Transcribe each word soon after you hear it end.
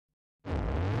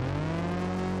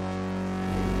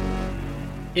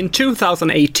In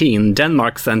 2018,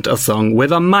 Denmark sent a song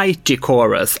with a mighty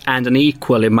chorus and an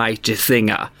equally mighty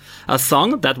singer. A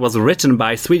song that was written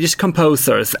by Swedish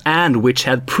composers and which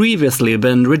had previously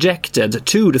been rejected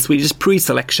to the Swedish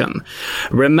pre-selection.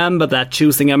 Remember that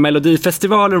choosing a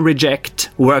Melodifestivalen reject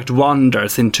worked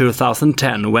wonders in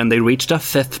 2010 when they reached a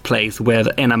 5th place with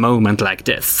In a Moment Like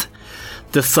This.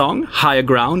 The song, Higher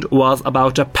Ground, was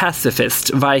about a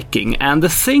pacifist Viking, and the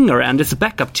singer and his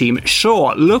backup team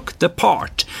sure looked the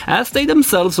part, as they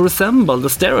themselves resemble the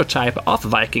stereotype of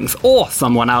Vikings or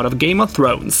someone out of Game of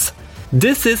Thrones.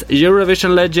 This is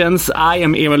Eurovision Legends. I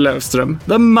am Emil Löfström,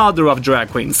 the mother of drag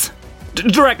queens.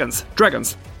 Dragons!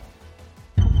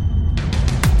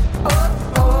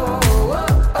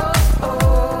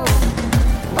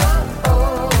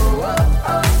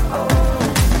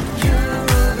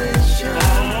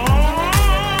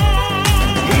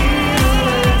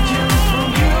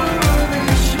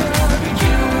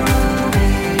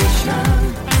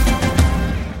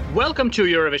 Welcome to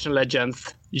Eurovision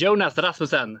Legends, Jonas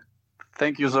Rasmussen.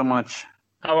 Thank you so much.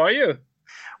 How are you?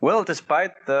 Well,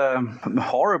 despite the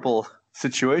horrible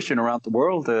situation around the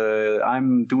world,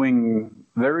 I'm doing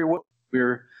very well.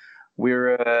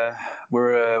 We're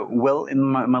well in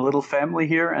my little family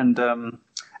here, and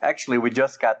actually we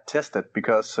just got tested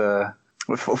because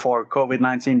for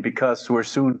COVID-19 because we're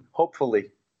soon,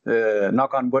 hopefully,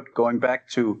 knock on wood, going back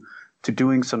to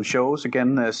doing some shows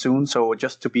again soon. So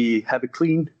just to have a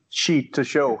clean sheet to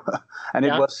show, and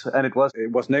yeah. it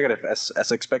was negative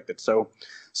as expected. So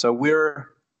we're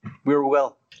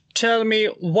well. Tell me,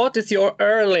 what is your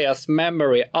earliest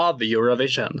memory of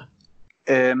Eurovision?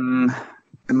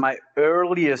 My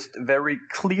earliest, very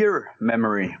clear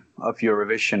memory of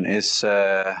Eurovision is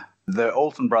the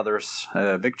Olsen Brothers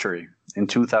victory in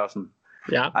 2000.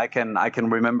 Yeah, I can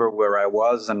remember where I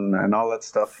was and all that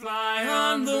stuff. Fly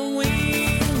on the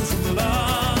wings of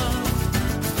love.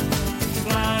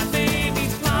 Fly, baby,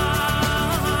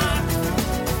 fly.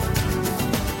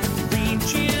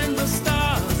 Reaching the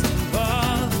stars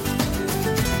above.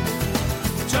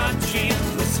 Touching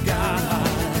the sky.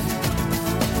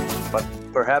 But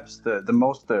perhaps the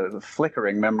most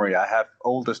flickering memory I have,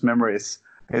 oldest memories,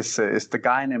 is the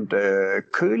guy named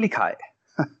Kølikai.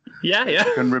 Yeah.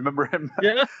 You can remember him.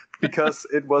 Yeah. Because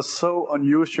it was so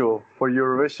unusual for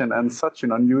Eurovision and such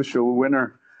an unusual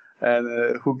winner,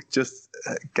 and who just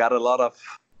got a lot of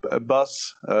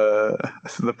buzz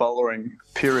the following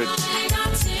period.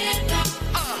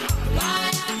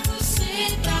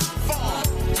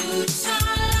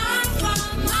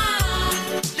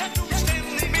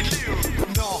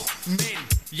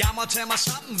 Jeg må tage mig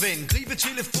sammen, ven. Gribe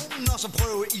telefonen og så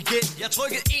prøve igen. Jeg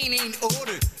trykkede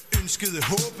 118, ønskede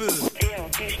håbet.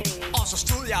 Og så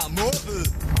stod jeg og måbede.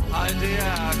 Ej, det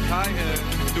er Kajke,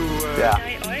 du... Yeah,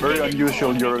 very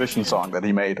unusual Eurovision song that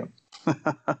he made.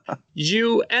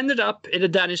 You ended up in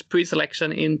the Danish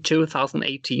pre-selection in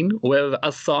 2018 with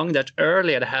a song that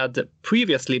earlier had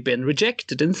previously been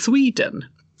rejected in Sweden.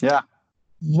 Yeah.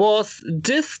 Was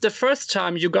this the first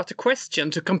time you got a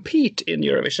question to compete in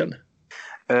Eurovision?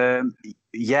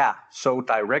 Yeah, so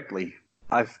directly.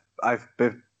 I've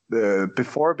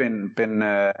before been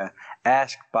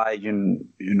asked by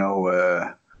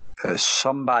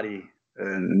somebody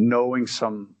knowing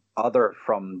some other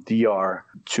from DR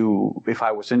to if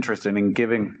I was interested in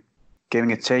giving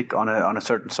a take on a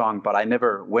certain song, but I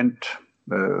never went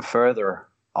further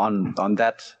on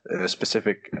that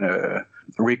specific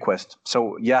request.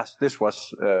 So yes, this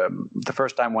was the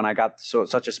first time when I got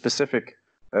such a specific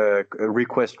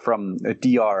request from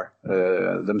DR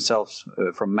themselves,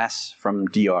 from Mass from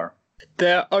DR.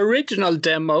 The original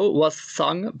demo was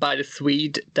sung by the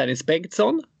Swede Dennis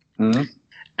Bengtsson. Mm-hmm.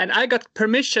 And I got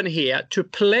permission here to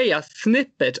play a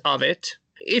snippet of it.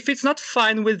 If it's not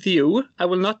fine with you, I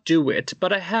will not do it.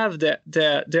 But I have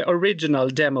the original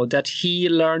demo that he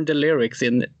learned the lyrics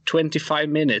in 25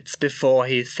 minutes before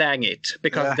he sang it.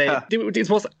 Because it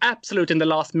was absolute in the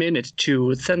last minute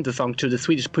to send the song to the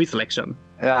Swedish pre-selection.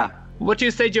 Yeah. What do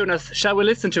you say, Jonas? Shall we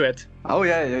listen to it? Oh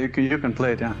yeah, you can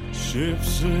play it, yeah.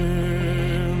 Ships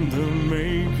in the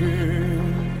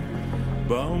making,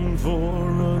 bound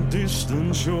for a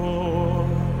distant shore,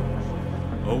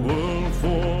 a world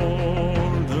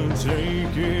for the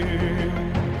taking,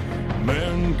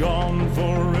 men gone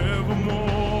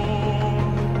forevermore,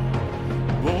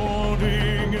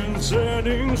 boarding and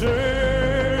setting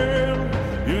sail,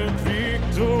 yet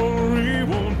victory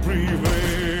won't prevail.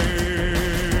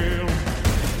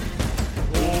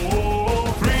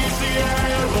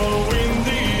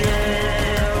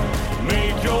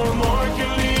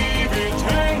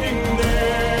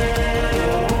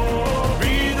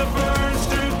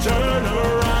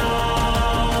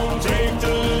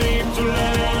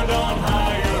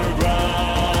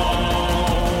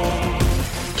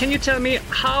 Can you tell me,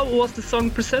 how was the song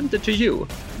presented to you?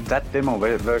 That demo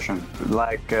version,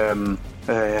 like from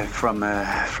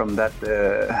that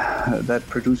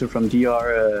producer from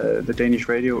DR, the Danish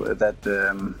radio,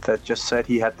 that just said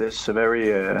he had this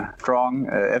very strong,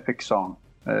 epic song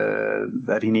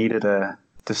that he needed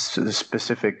this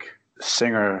specific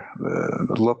singer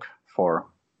look for.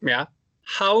 Yeah.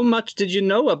 How much did you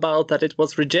know about that it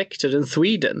was rejected in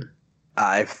Sweden?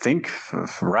 I think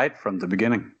right from the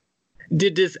beginning.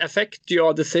 Did this affect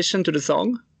your decision to the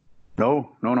song? No,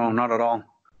 not at all.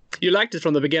 You liked it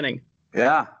from the beginning?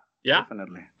 Yeah. Yeah,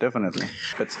 definitely.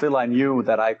 But still, I knew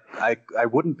that I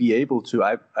wouldn't be able to.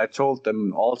 I told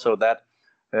them also that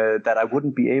I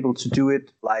wouldn't be able to do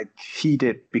it like he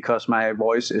did because my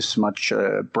voice is much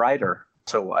brighter.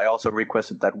 So I also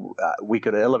requested that we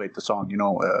could elevate the song,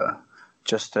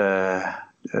 just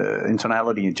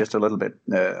intonality just a little bit.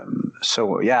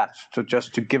 So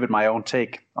just to give it my own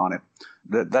take on it.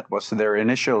 That was their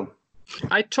initial.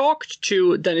 I talked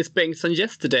to Dennis Bengtsson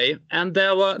yesterday, and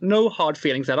there were no hard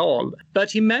feelings at all.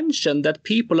 But he mentioned that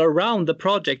people around the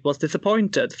project was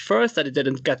disappointed. First, that it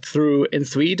didn't get through in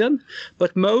Sweden,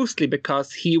 but mostly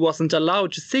because he wasn't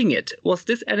allowed to sing it. Was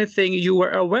this anything you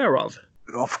were aware of?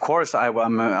 Of course,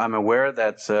 I'm aware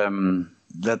that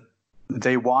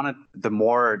they wanted the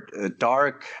more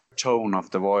dark tone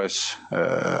of the voice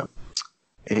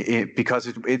because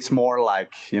it's more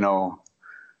like,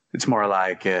 it's more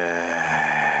like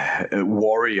a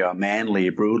warrior, manly,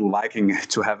 brutal, liking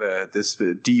to have this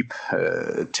deep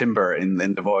timbre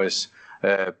in the voice.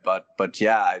 But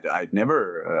yeah, I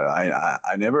never.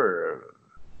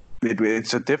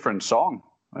 It's a different song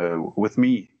with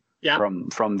me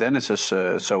from Dennis's.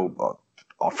 So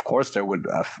of course there would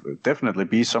definitely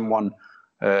be someone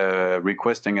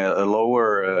requesting a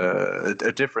lower,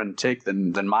 a different take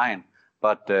than mine.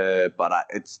 But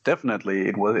it's definitely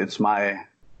it's my.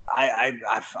 I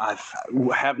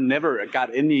have never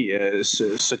got any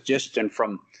suggestion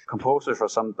from composers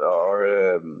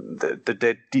or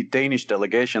the Danish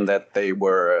delegation that they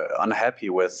were unhappy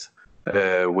with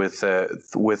it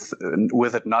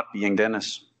not being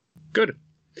Dennis. Good.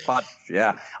 But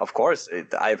yeah, of course,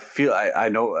 I feel I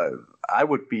know I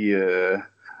would be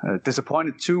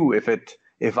disappointed too if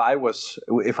I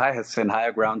had sent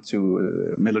Higher Ground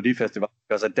to Melodi Festival,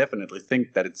 because I definitely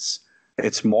think that it's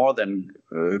more than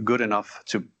good enough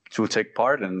to take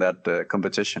part in that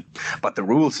competition. But the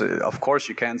rules, of course,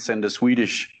 you can't send a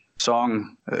Swedish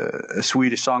song,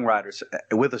 Swedish songwriters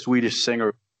with a Swedish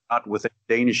singer, not with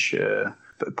Danish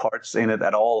parts in it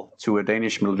at all, to a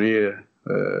Danish Melodi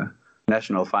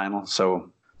national final.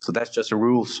 So that's just the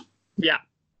rules. Yeah.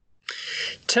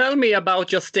 Tell me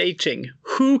about your staging.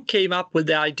 Who came up with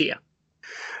the idea?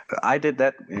 I did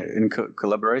that in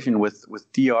collaboration with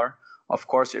DR. Of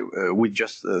course, we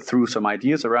just threw some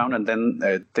ideas around, and then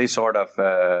they sort of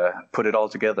put it all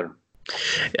together.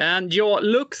 And your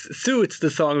looks suits the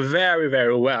song very,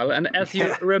 very well. And as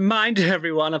you remind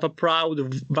everyone of a proud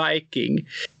Viking,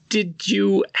 did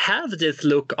you have this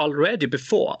look already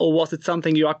before, or was it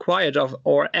something you acquired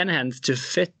or enhanced to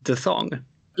fit the song,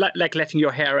 like letting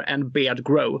your hair and beard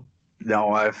grow?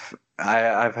 No, I've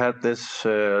had this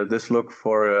look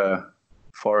for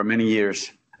many years.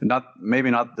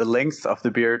 Maybe not the length of the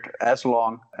beard as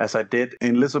long as I did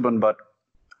in Lisbon, but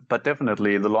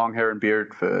definitely the long hair and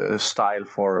beard style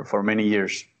for many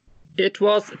years. It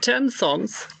was 10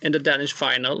 songs in the Danish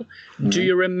final. Mm-hmm. Do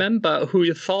you remember who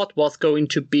you thought was going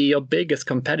to be your biggest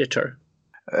competitor?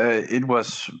 It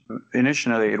was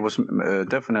definitely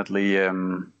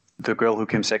the girl who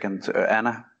came second,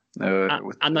 Anna.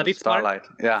 With Anna Ritzmar? Starlight.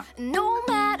 Yeah. No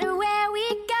matter where we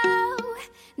go,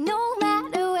 no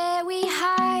matter where we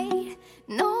hide,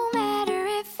 no matter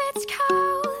if it's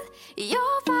cold,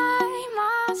 you're by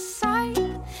my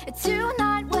side.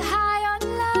 Tonight we're high on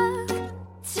love.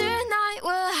 Tonight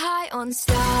we're high on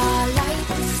starlight,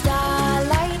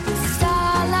 starlight,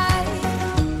 starlight.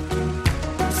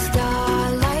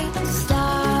 Starlight,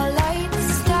 starlight,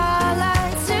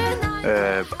 starlight.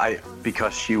 Tonight.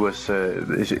 Because she was,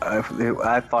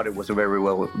 I thought it was a very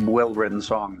well written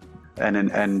song. And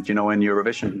in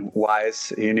Eurovision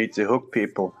wise, you need to hook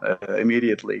people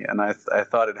immediately, and I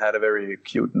thought it had a very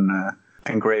cute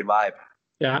and great vibe.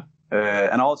 Yeah.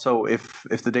 And also, if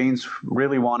the Danes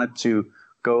really wanted to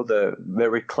go the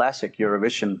very classic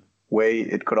Eurovision way,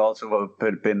 it could also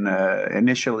have been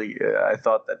initially. I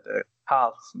thought that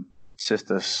Carlsen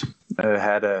sisters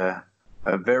had a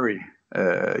very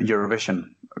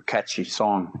Eurovision catchy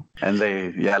song, and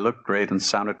they looked great and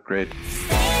sounded great.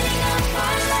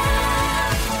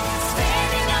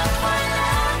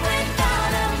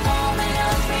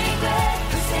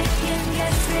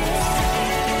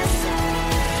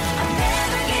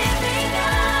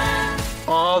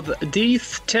 Of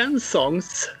these 10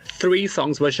 songs, 3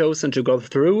 songs were chosen to go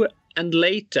through, and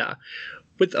later,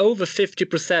 with over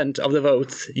 50% of the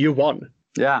votes, you won.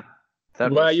 Yeah.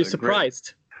 Were you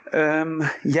surprised?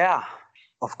 Yeah,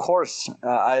 of course.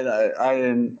 I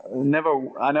never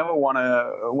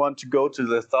want to go to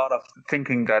the thought of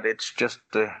thinking that it's just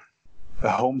a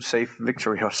home safe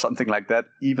victory or something like that.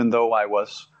 Even though I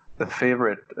was the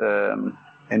favorite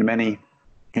in many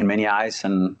eyes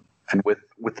and with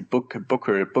the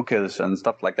bookers and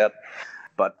stuff like that,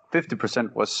 but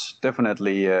 50% was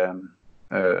definitely a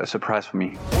surprise for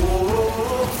me.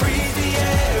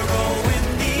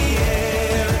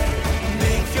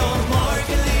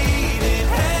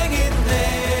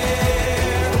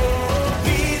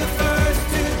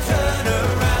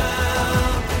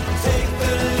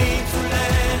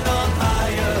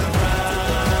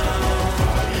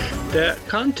 The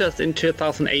contest in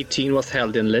 2018 was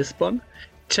held in Lisbon.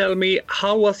 Tell me,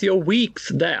 how was your weeks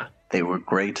there? They were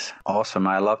great, awesome.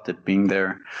 I loved it being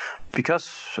there because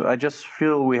I just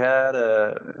feel we had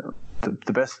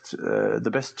the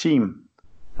best team.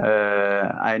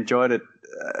 I enjoyed it.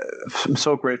 I'm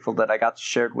so grateful that I got to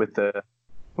share it with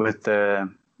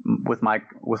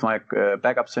my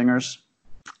backup singers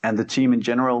and the team in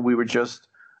general. We were just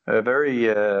very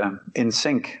in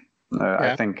sync,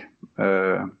 I think.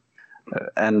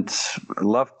 And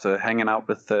loved hanging out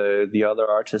with the other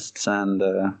artists and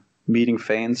meeting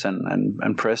fans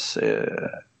and press.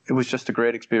 It was just a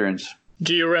great experience.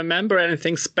 Do you remember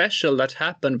anything special that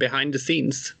happened behind the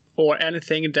scenes, or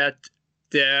anything that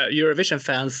the Eurovision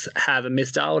fans have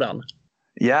missed out on?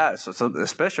 Yeah, so the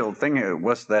special thing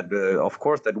was that, of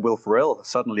course, that Will Ferrell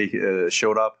suddenly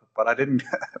showed up, but I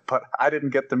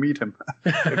didn't get to meet him.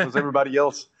 It was everybody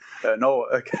else. A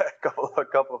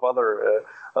couple of other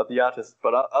of the artists,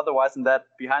 but otherwise than that,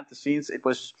 behind the scenes, it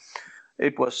was. I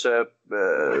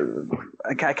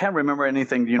can't remember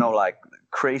anything, like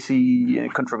crazy,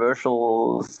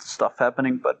 controversial stuff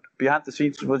happening. But behind the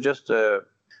scenes, it was just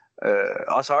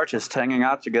us artists hanging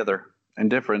out together in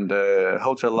different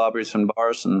hotel lobbies and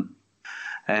bars,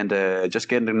 and just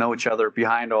getting to know each other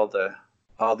behind all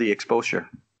the exposure.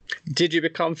 Did you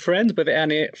become friends with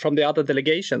any from the other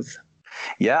delegations?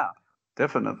 Yeah,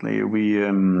 definitely. We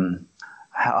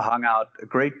hung out a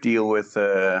great deal with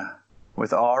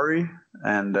Ari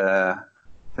and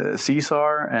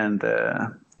Caesar and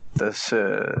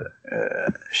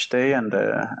Stay and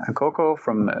Coco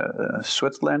from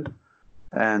Switzerland,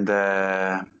 and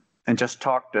just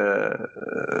talked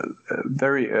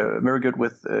very good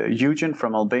with Eugen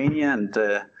from Albania and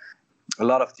a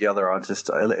lot of the other artists.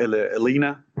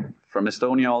 Elena from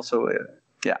Estonia also.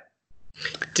 Yeah.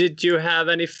 Did you have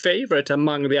any favorite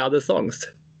among the other songs?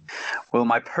 Well,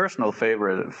 my personal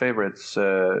favorites,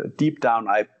 deep down,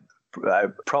 I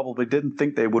probably didn't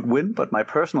think they would win, but my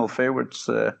personal favorite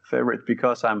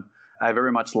because I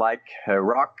very much like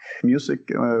rock music.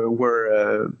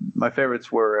 Were my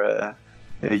favorites were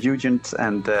Eugen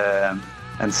and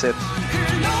Sid.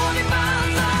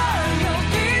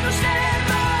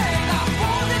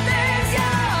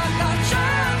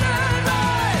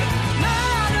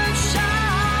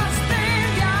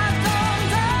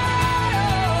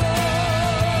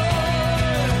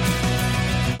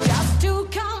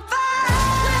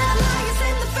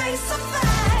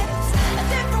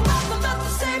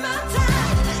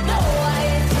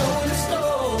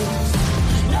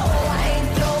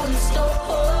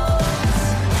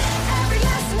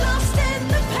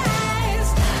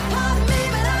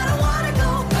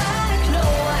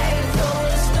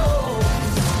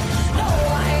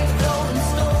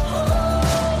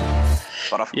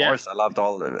 But of course, I loved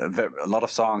a lot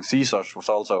of songs. Caesar's was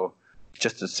also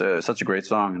just such a great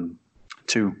song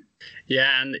too.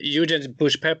 Yeah, and Eugen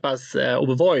Bush Pepper's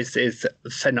voice is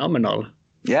phenomenal.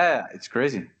 Yeah, it's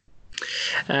crazy.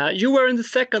 You were in the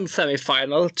second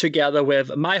semi-final together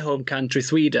with my home country,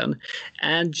 Sweden,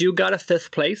 and you got a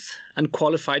 5th place and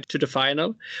qualified to the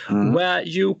final. Mm-hmm. Were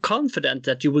you confident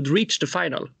that you would reach the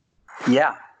final?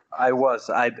 Yeah, I was.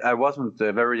 I wasn't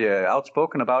very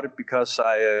outspoken about it because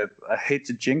I hate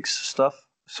to jinx stuff.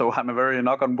 So I'm a very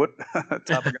knock on wood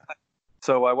type of guy.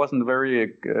 So I wasn't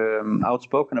very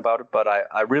outspoken about it, but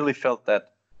I really felt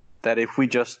that if we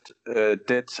just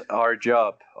did our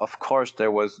job, of course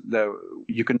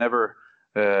you can never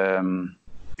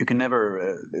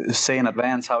say in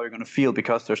advance how you're going to feel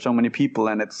because there's so many people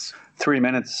and it's 3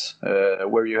 minutes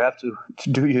where you have to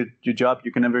do your job.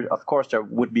 You can never, of course, there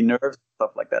would be nerves and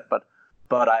stuff like that, but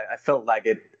I felt like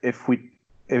it if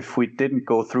we didn't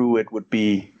go through, it would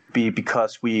be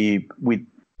because we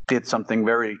did something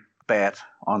very bad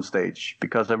on stage,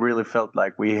 because I really felt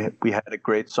like we had a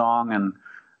great song and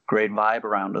great vibe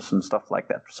around us and stuff like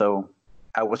that. So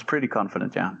I was pretty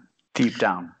confident, yeah, deep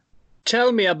down.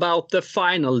 Tell me about the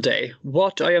final day.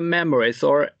 What are your memories,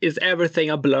 or is everything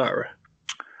a blur?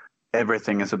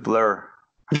 Everything is a blur.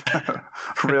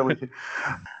 Really.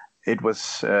 It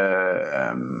was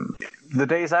the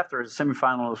days after the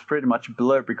semifinal was pretty much a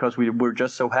blur because we were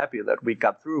just so happy that we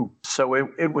got through. So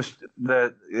it was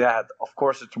of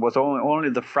course it was only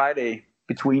the Friday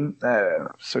between.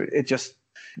 So it just,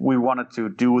 we wanted to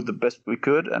do the best we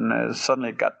could, and suddenly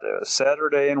it got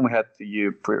Saturday, and we had the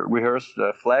rehearsed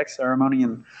flag ceremony,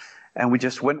 and we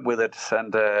just went with it.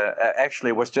 And actually,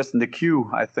 it was just in the queue,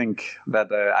 I think,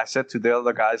 that I said to the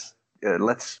other guys,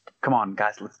 come on,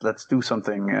 guys, let's do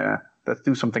something. Let's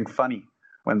do something funny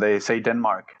when they say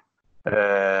Denmark.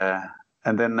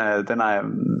 And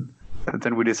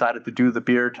then we decided to do the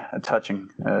beard touching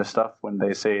stuff when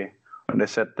they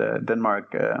said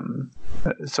Denmark.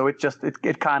 So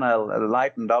it kind of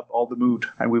lightened up all the mood,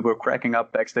 and we were cracking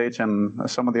up backstage, and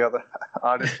some of the other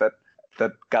artists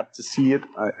that got to see it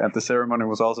at the ceremony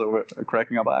was also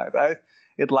cracking up.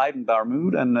 It lightened our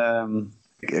mood, and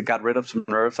it got rid of some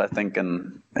nerves, I think,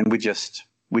 and we just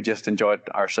enjoyed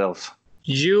ourselves.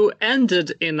 You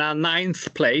ended in a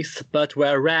 9th place, but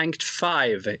were ranked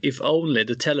 5 if only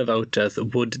the televoters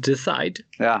would decide.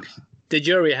 Yeah. The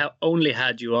jury only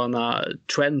had you on a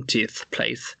 20th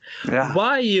place. Yeah.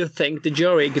 Why you think the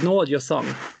jury ignored your song?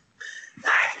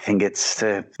 I think it's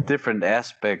different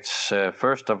aspects.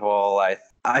 First of all,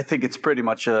 I think it's pretty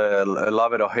much a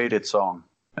love it or hate it song.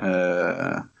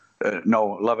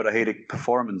 Love it or hate it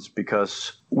performance,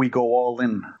 because we go all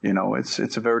in. You know, it's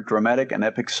a very dramatic and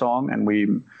epic song, and we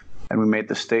made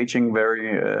the staging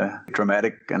very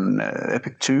dramatic and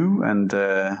epic too. And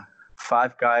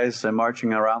 5 guys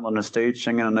marching around on the stage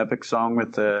singing an epic song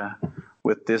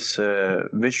with this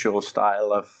visual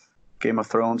style of Game of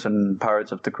Thrones and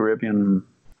Pirates of the Caribbean.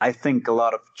 I think a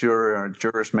lot of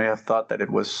jurors may have thought that it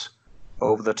was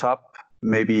over the top,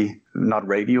 maybe not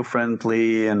radio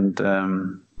friendly, and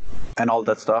all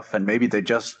that stuff, and maybe they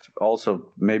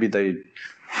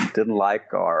didn't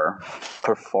like our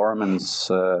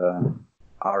performance,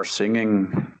 our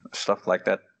singing, stuff like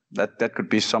that. That could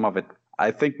be some of it. I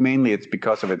think mainly it's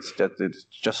because of it's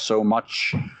just so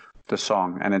much the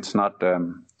song, and it's not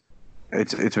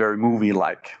it's very movie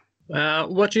like.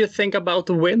 What do you think about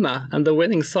the winner and the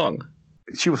winning song?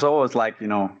 She was always like,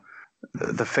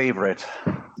 the favorite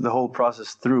the whole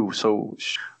process through. So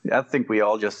I think we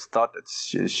all just thought that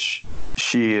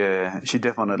she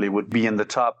definitely would be in the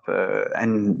top.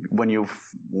 And when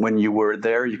you were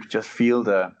there, you could just feel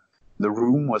the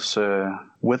room was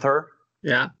with her.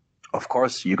 Yeah. Of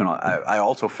course, I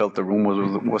also felt the room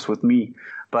was with me,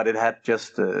 but it had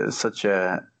just such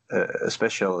a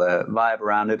special vibe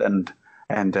around it, and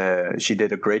she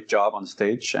did a great job on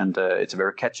stage, and it's a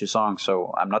very catchy song,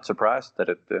 so I'm not surprised that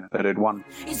it won.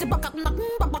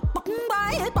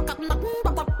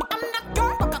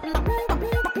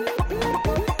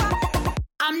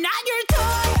 I'm not your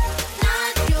toy,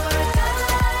 not your toy.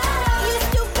 You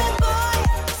stupid boy,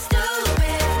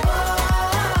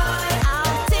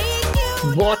 I'll take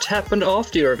you. What happened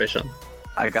after Eurovision?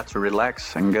 I got to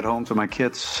relax and get home to my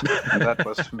kids, and that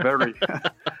was very...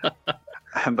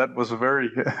 And that was very,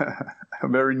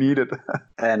 very needed.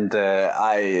 And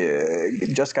I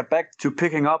just got back to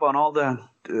picking up on all the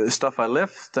stuff I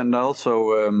left, and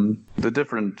also the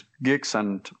different gigs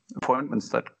and appointments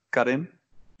that got in.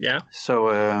 Yeah.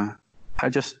 So I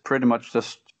just pretty much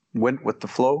just went with the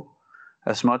flow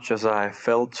as much as I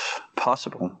felt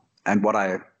possible and what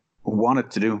I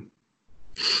wanted to do.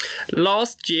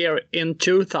 Last year in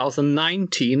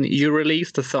 2019, you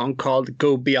released a song called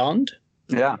Go Beyond.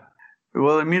 Yeah.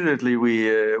 Well, immediately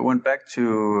we went back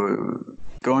to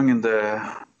going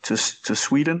to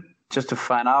Sweden just to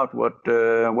find out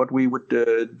what we would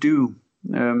do.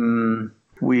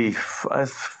 I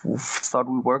thought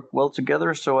we worked well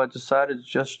together, so I decided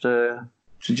just to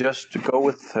go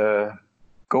with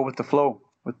the flow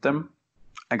with them.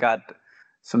 I got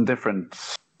some different,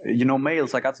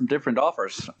 mails. I got some different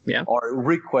offers, or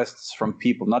requests from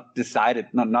people, not decided,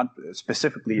 not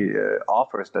specifically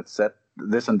offers that said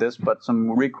this and this, but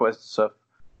some requests of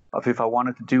if I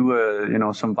wanted to do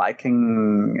some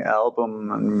Viking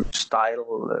album and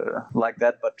style like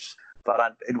that, but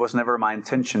it was never my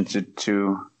intention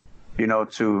to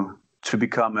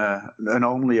become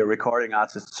only a recording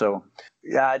artist. So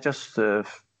yeah, I just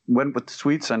went with the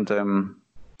Swedes, and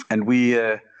we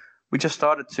just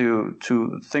started to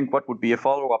think what would be a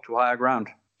follow-up to Higher Ground,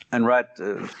 and write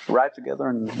together,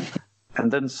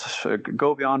 and then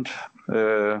Go Beyond.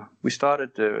 We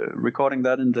started recording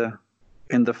that in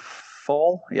the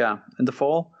fall. Yeah, in the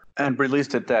fall. and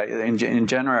released it in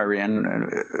January, and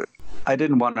I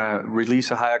didn't want to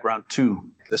release a Higher Ground 2,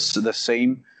 the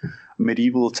same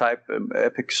medieval type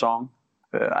epic song.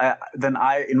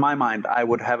 In my mind, I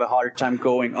would have a hard time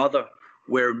going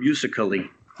otherwhere musically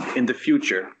in the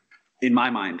future. In my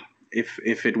mind, if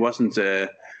it wasn't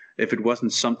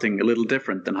something a little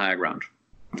different than Higher Ground.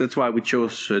 That's why we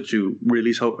chose to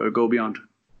release Go Beyond.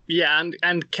 Yeah,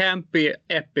 and campy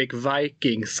epic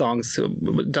Viking songs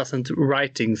doesn't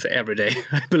writings every day,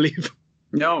 I believe.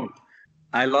 No,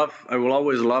 I will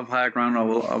always love Higher Ground. I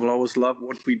will always love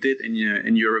what we did in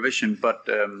Eurovision. But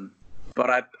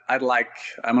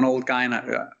I'm an old guy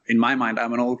now. In my mind,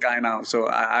 I'm an old guy now, so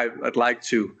I'd like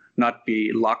to not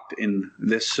be locked in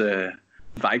this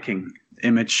Viking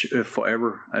image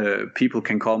forever. People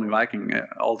can call me Viking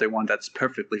all they want. That's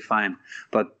perfectly fine.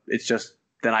 But it's just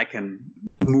that I can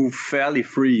move fairly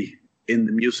free in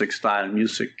the music style,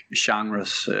 music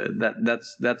genres.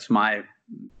 That's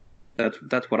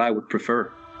what I would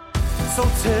prefer. So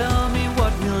tell me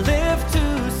what we live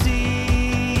to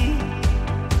see.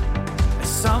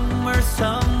 Somewhere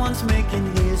someone's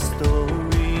making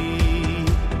history.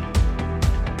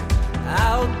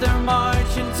 Out there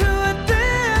marching to a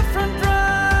different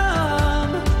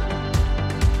drum,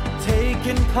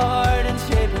 taking part in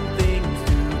shaping things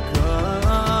to come.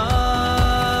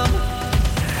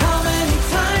 How many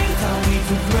times are we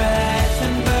to crash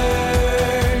and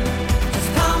burn?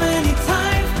 Just how many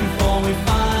times before we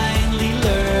finally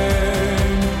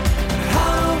learn?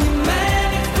 How do we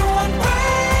manage to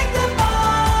unbreak the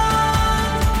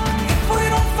bond if we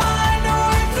don't find a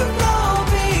way to go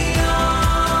beyond?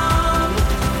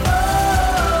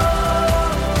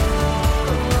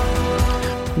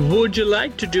 Would you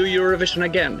like to do Eurovision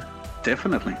again?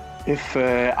 Definitely. If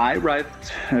I write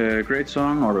a great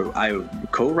song, or I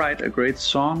co-write a great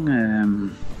song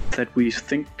that we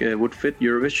think would fit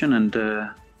Eurovision, and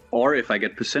or if I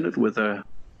get presented with a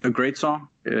great song,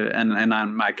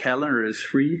 and my calendar is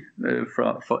free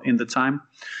for in the time,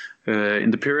 in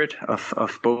the period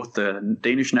of both the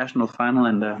Danish national final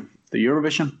and the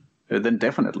Eurovision, then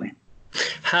definitely.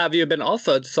 Have you been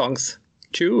offered songs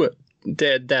to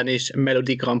the Danish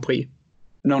Melodi Grand Prix?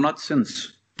 No, not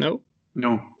since.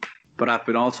 No, but I've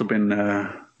also been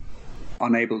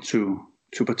unable to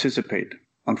participate,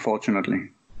 unfortunately.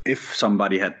 If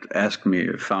somebody had asked me,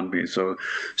 found me, so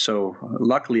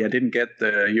luckily I didn't get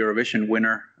the Eurovision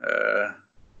winner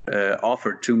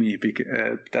offered to me, because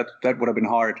that would have been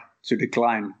hard to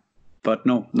decline. But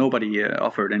no, nobody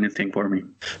offered anything for me.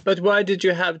 But why did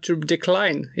you have to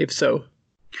decline, if so?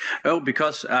 Oh,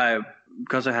 because I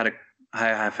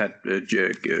have had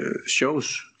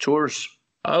shows, tours.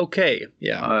 Okay,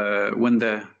 yeah. When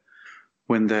the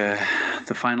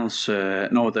finals,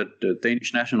 the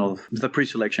Danish national, the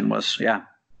pre-selection was, yeah.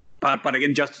 But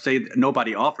again, just to say,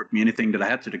 nobody offered me anything that I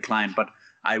had to decline. But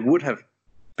I would have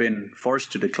been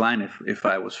forced to decline if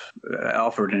I was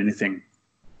offered anything.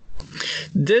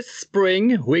 This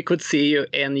spring, we could see you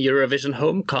in Eurovision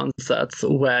home concerts,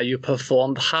 where you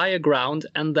performed Higher Ground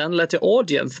and then let the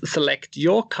audience select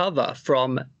your cover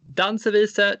from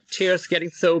Dansevisa, Tears Getting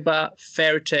Sober,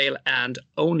 Fairy Tale, and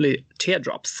Only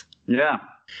Teardrops. Yeah.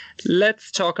 Let's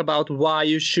talk about why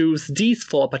you choose these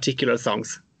 4 particular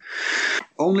songs.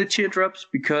 Only Teardrops,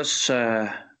 because,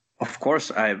 of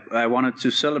course, I wanted to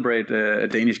celebrate a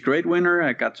Danish great winner.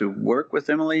 I got to work with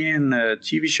Emily in a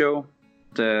TV show.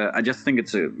 I just think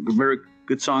it's a very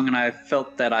good song, and I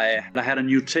felt that I had a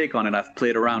new take on it. I've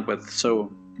played around with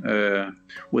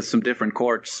with some different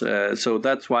chords, so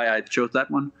that's why I chose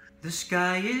that one. The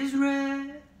sky is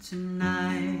red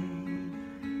tonight.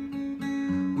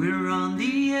 We're on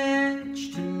the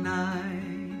edge tonight.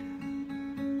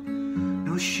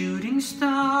 No shooting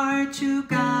star to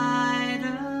guide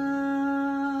us.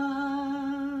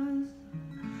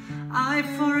 Eye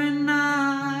for an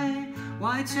eye.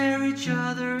 Why tear each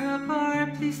other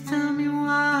apart? Please tell me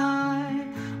why.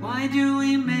 Why do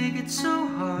we make it so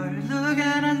hard? Look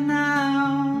at us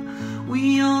now.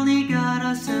 We only got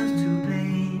ourselves to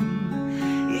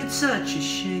blame. It's such a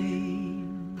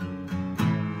shame.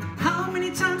 How many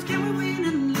times can we win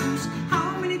and lose?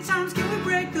 How many times can we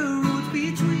break the rules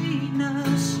between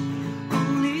us?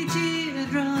 Only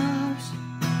teardrops.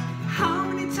 How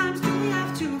many times do we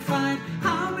have to fight?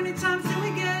 How many times do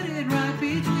we get it right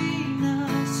between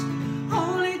us?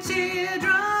 Only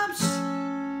teardrops.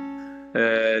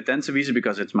 Dansevisa,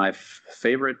 because it's my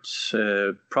favorite,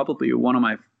 probably one of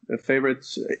my favorite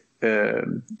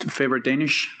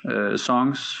Danish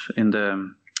songs in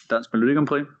the Dansk Melodi Grand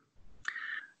Prix,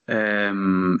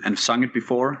 and sung it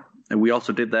before. And we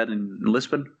also did that in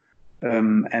Lisbon.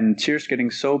 and Tears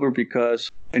Getting Sober because,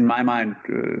 in my mind,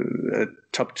 a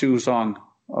top 2 song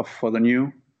for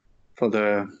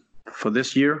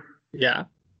this year. Yeah.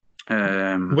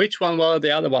 Which one was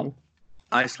the other one?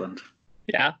 Iceland.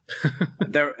 Yeah.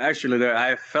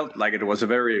 I felt like it was a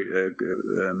very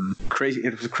crazy.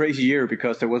 It was a crazy year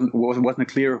because there wasn't a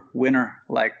clear winner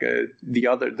like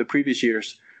the previous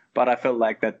years. But I felt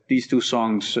like that these 2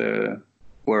 songs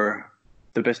were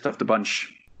the best of the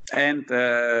bunch. And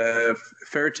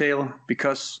Fairy Tale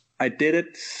because I did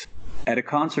it at a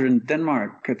concert in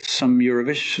Denmark at some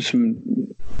Eurovision,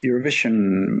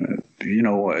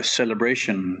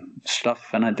 celebration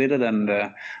stuff, and I did it, and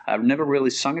I've never really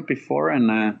sung it before,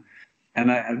 and I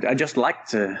just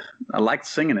liked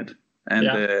singing it,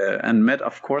 and met,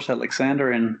 of course,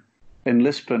 Alexander in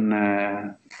Lisbon.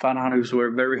 Farhan, who's a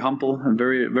very humble and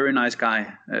very very nice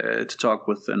guy to talk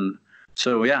with, and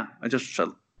so I just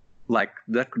felt like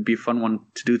that could be a fun one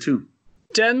to do too.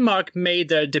 Denmark made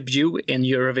their debut in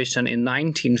Eurovision in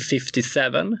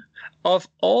 1957. Of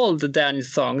all the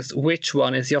Danish songs, which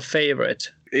one is your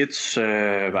favorite? It's,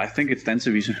 I think it's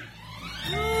Dansevise.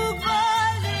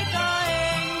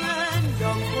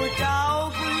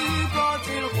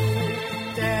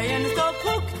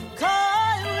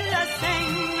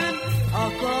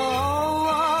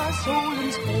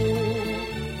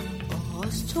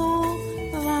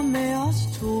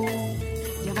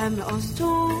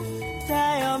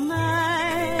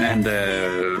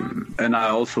 And I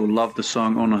also love the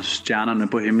song Under Stjernerne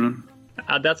på himlen.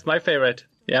 That's my favorite.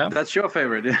 Yeah. That's your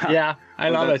favorite. Yeah. Yeah, I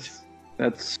love it.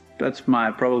 That's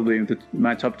my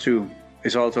top 2.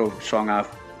 It's also a song I've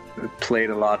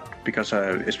played a lot because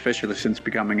especially since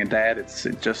becoming a dad, it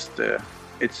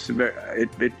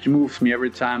moves me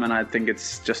every time, and I think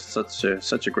it's just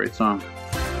such a great song.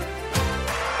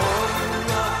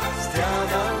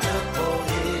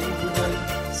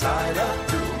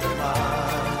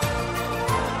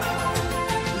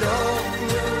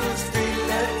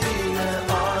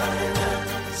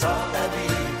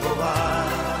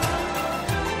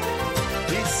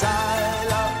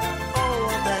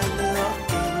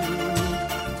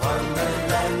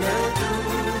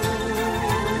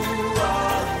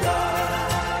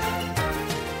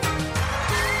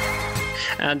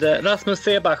 And Rasmus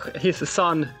Seebach, his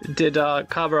son, did a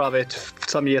cover of it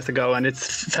some years ago, and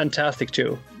it's fantastic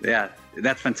too. Yeah,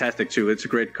 that's fantastic too. It's a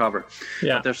great cover.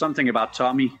 Yeah. But there's something about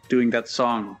Tommy doing that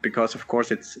song because, of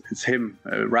course, it's him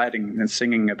writing and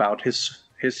singing about his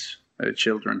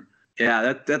children.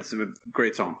 Yeah, that's a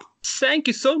great song. Thank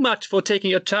you so much for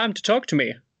taking your time to talk to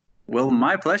me. Well,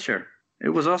 my pleasure. It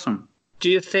was awesome. Do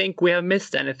you think we have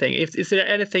missed anything? Is there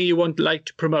anything you would like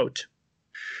to promote?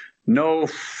 No,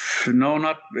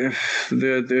 not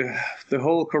the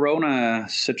whole Corona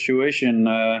situation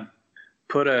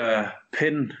put a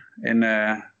pin in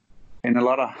a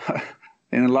lot of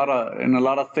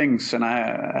things, and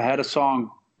I had a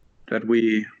song that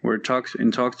we were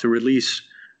in talks to release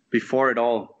before it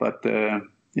all, but now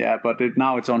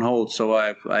it's on hold, so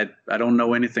I don't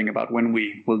know anything about when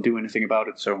we will do anything about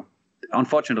it. So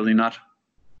unfortunately, not.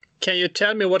 Can you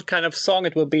tell me what kind of song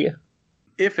it will be?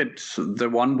 If it's the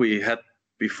one we had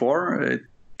before,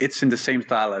 it's in the same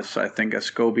style as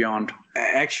Go Beyond.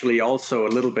 Actually, also a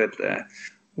little bit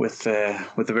with a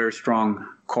very strong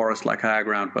chorus like Higher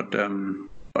Ground, but a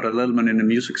little bit in the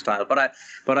music style. But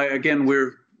again,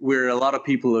 we're a lot of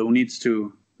people who needs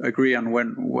to agree on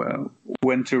when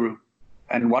to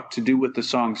and what to do with the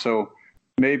song. So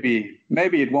maybe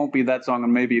it won't be that song,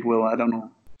 and maybe it will. I don't know.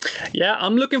 Yeah,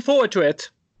 I'm looking forward to it.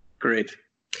 Great.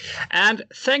 And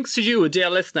thanks to you, dear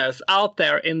listeners out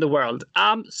there in the world.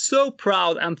 I'm so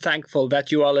proud and thankful that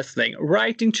you are listening,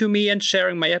 writing to me and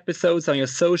sharing my episodes on your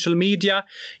social media.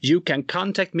 You can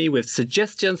contact me with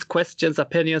suggestions, questions,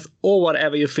 opinions, or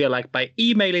whatever you feel like by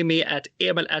emailing me at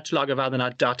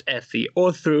emil@lagervarderna.se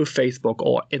or through Facebook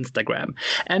or Instagram.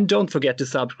 And don't forget to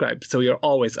subscribe so you're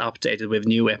always updated with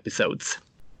new episodes.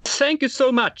 Thank you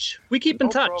so much. We keep in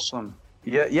touch. No problem.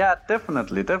 Yeah,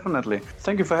 definitely.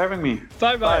 Thank you for having me.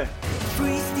 Bye.